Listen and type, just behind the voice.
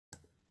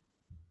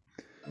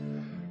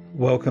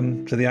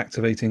Welcome to the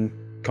Activating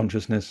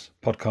Consciousness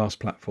podcast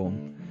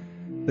platform.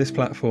 This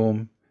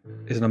platform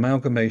is an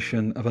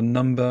amalgamation of a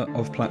number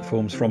of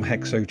platforms from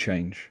Hexo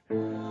Change,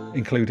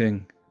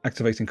 including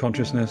Activating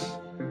Consciousness,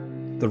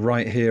 the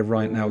Right Here,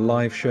 Right Now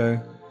live show,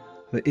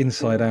 the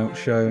Inside Out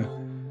show,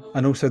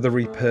 and also the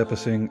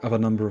repurposing of a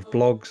number of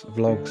blogs,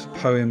 vlogs,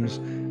 poems,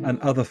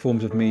 and other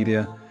forms of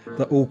media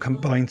that all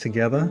combine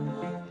together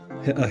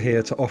are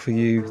here to offer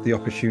you the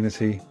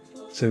opportunity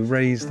to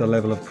raise the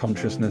level of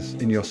consciousness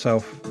in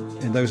yourself,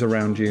 in those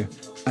around you,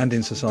 and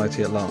in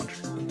society at large.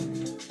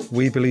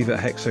 We believe at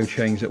Hexo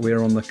Change that we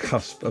are on the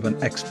cusp of an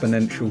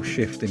exponential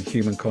shift in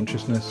human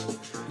consciousness,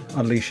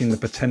 unleashing the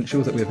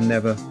potential that we have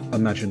never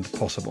imagined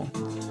possible.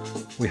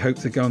 We hope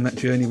to go on that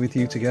journey with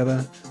you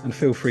together, and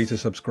feel free to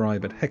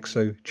subscribe at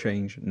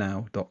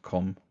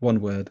hexochangenow.com,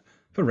 one word,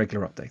 for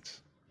regular updates.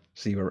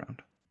 See you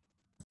around.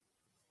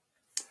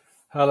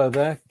 Hello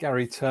there,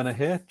 Gary Turner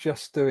here,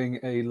 just doing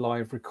a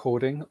live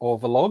recording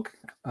of a vlog,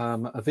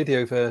 a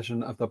video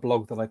version of the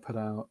blog that I put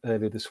out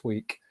earlier this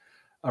week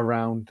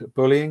around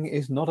bullying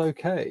is not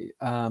okay.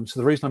 So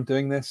the reason I'm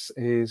doing this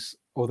is,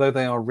 although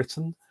they are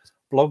written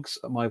blogs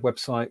at my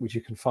website, which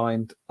you can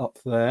find up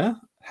there,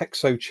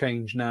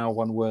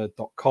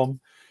 hexochangenow.com,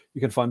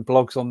 you can find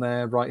blogs on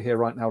there, Right Here,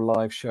 Right Now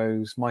live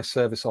shows, my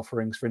service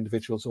offerings for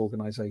individuals,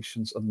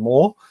 organizations, and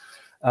more.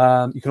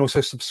 You can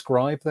also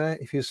subscribe there.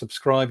 If you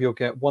subscribe, you'll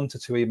get 1 to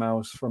 2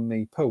 emails from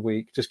me per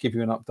week, just give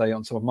you an update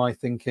on some of my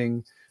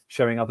thinking,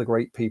 showing other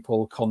great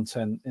people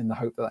content in the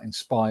hope that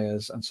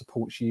inspires and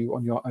supports you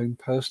on your own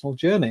personal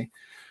journey.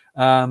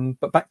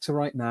 But back to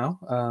right now,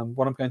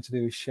 what I'm going to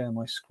do is share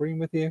my screen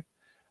with you,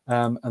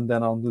 and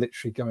then I'm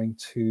literally going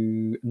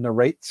to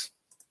narrate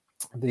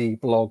the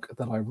blog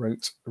that I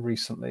wrote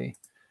recently,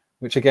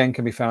 which again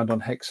can be found on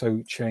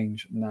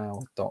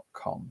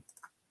hexochangenow.com.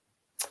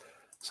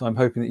 So I'm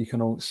hoping that you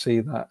can all see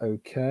that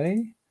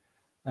okay.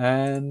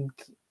 And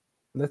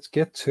let's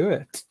get to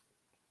it.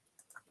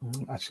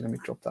 Actually, let me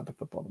drop that at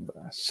the bottom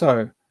there.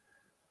 So,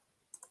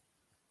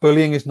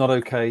 bullying is not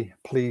okay.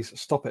 Please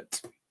stop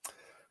it.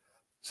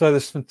 So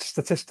there's some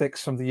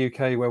statistics from the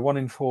UK where 1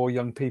 in 4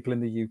 young people in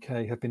the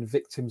UK have been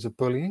victims of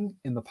bullying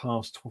in the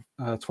past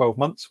 12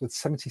 months, with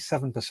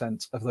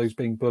 77% of those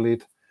being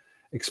bullied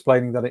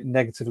explaining that it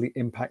negatively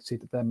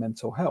impacted their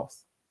mental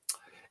health.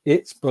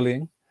 It's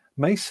bullying.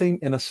 May seem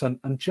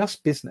innocent and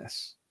just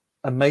business,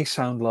 and may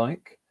sound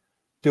like,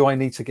 do I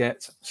need to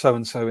get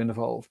so-and-so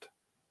involved?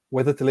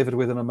 Whether delivered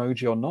with an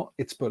emoji or not,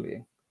 it's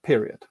bullying,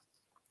 period.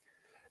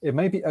 It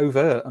may be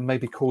overt and may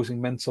be causing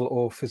mental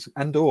or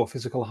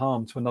physical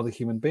harm to another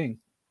human being.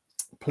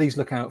 Please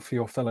look out for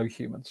your fellow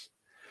humans.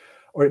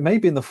 Or it may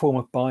be in the form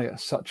of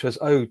bias, such as,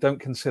 oh,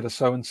 don't consider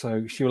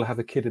so-and-so, she will have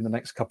a kid in the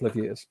next couple of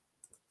years.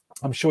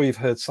 I'm sure you've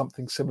heard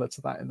something similar to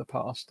that in the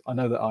past. I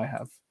know that I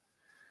have.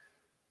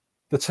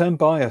 The term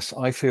bias,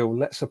 I feel,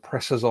 lets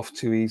oppressors off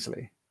too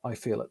easily, I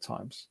feel at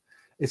times.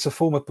 It's a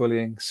form of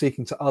bullying,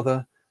 seeking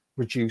to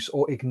reduce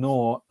or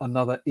ignore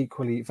another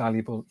equally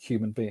valuable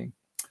human being.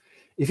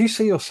 If you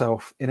see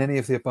yourself in any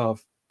of the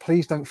above,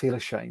 please don't feel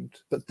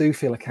ashamed, but do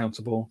feel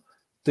accountable,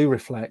 do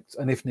reflect,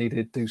 and if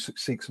needed, do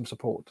seek some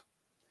support.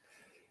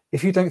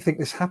 If you don't think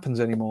this happens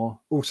anymore,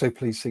 also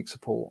please seek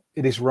support.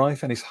 It is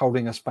rife and is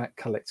holding us back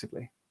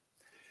collectively.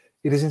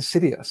 It is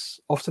insidious,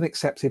 often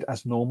accepted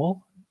as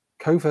normal,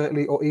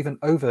 covertly or even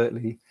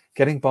overtly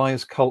getting by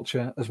as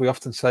culture, as we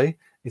often say.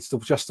 It's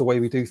just the way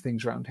we do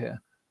things around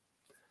here.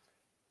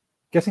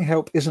 Getting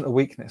help isn't a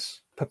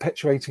weakness.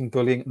 Perpetuating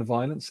bullying and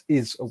violence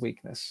is a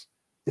weakness.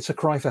 It's a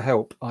cry for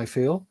help, I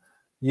feel.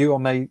 You or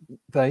they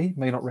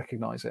may not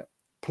recognize it.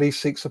 Please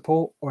seek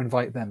support or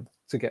invite them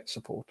to get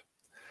support.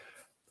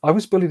 I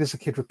was bullied as a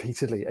kid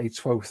repeatedly, age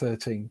 12,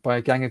 13, by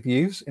a gang of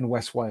youths in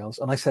West Wales,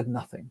 and I said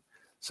nothing,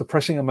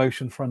 suppressing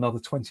emotion for another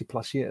 20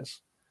 plus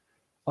years.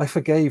 I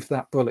forgave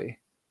that bully,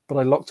 but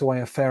I locked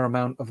away a fair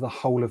amount of the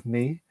whole of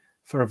me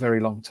for a very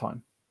long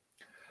time.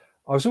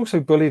 I was also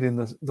bullied in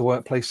the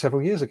workplace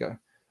several years ago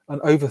and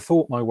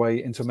overthought my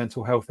way into a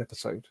mental health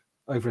episode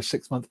over a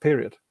 6-month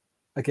period.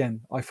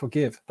 Again, I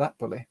forgive that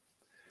bully.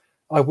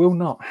 I will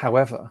not,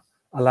 however,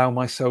 allow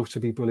myself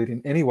to be bullied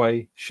in any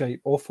way,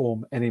 shape, or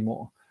form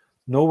anymore,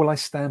 nor will I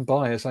stand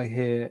by as I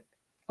hear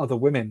other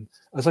women,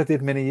 as I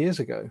did many years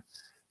ago,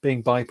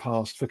 being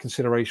bypassed for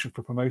consideration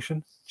for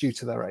promotion due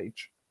to their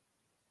age.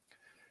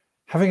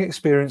 Having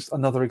experienced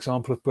another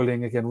example of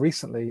bullying again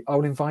recently, I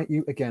will invite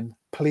you again,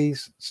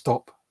 please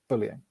stop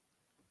bullying.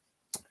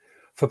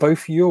 For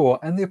both your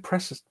and the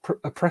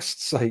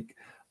oppressed's sake,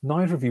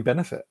 neither of you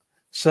benefit,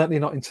 certainly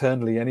not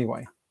internally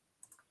anyway.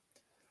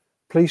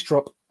 Please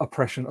drop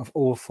oppression of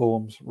all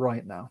forms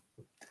right now.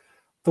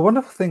 The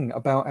wonderful thing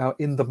about our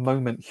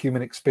in-the-moment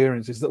human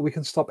experience is that we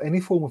can stop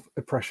any form of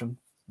oppression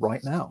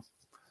right now.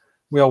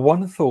 We are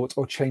one thought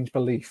or change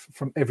belief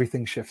from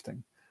everything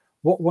shifting.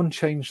 What one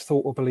changed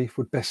thought or belief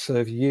would best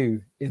serve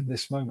you in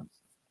this moment?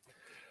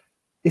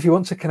 If you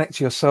want to connect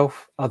to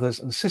yourself, others,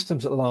 and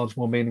systems at large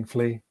more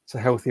meaningfully to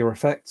healthier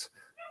effect,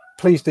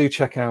 please do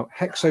check out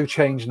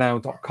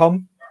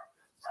hexochangenow.com.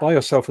 Buy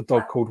yourself a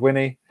dog called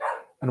Winnie,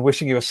 and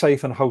wishing you a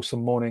safe and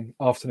wholesome morning,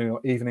 afternoon,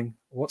 or evening,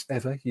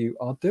 whatever you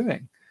are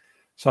doing.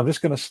 So I'm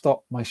just going to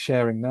stop my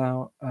sharing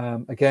now.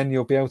 Again,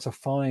 you'll be able to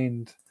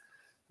find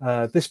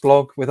this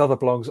blog with other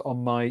blogs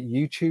on my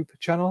YouTube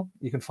channel.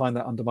 You can find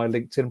that under my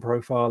LinkedIn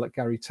profile at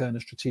Gary Turner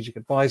Strategic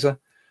Advisor.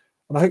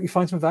 And I hope you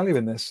find some value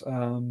in this.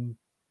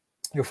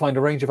 You'll find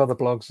a range of other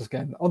blogs,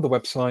 again, on the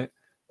website,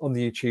 on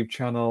the YouTube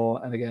channel.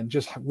 And again,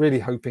 just really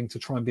hoping to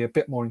try and be a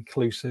bit more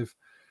inclusive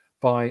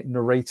by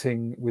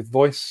narrating with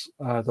voice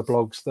the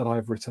blogs that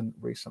I've written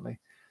recently.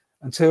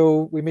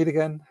 Until we meet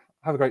again,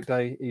 have a great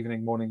day,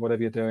 evening, morning,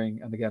 whatever you're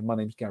doing. And again, my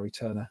name's Gary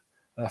Turner,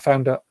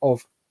 founder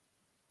of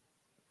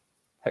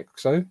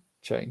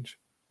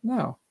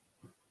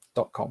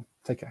HexoChangeNow.com.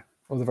 Take care.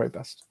 All the very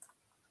best.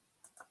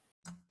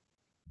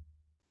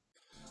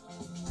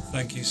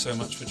 Thank you so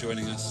much for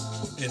joining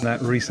us in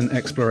that recent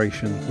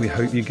exploration. We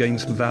hope you gained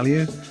some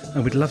value,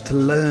 and we'd love to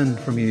learn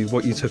from you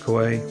what you took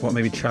away, what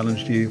maybe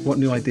challenged you, what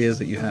new ideas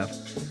that you have.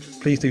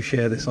 Please do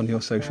share this on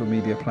your social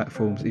media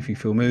platforms if you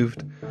feel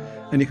moved.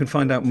 And you can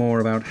find out more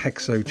about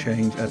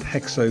HexoChange at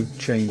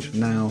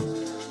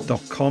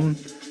HexoChangeNow.com,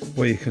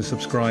 where you can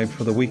subscribe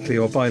for the weekly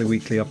or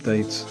bi-weekly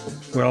updates,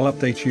 where I'll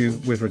update you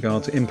with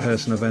regard to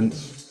in-person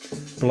events,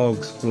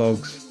 blogs,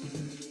 vlogs,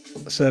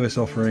 service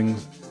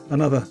offerings,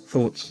 and other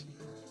thoughts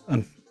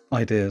and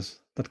ideas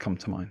that come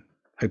to mind.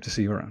 Hope to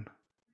see you around.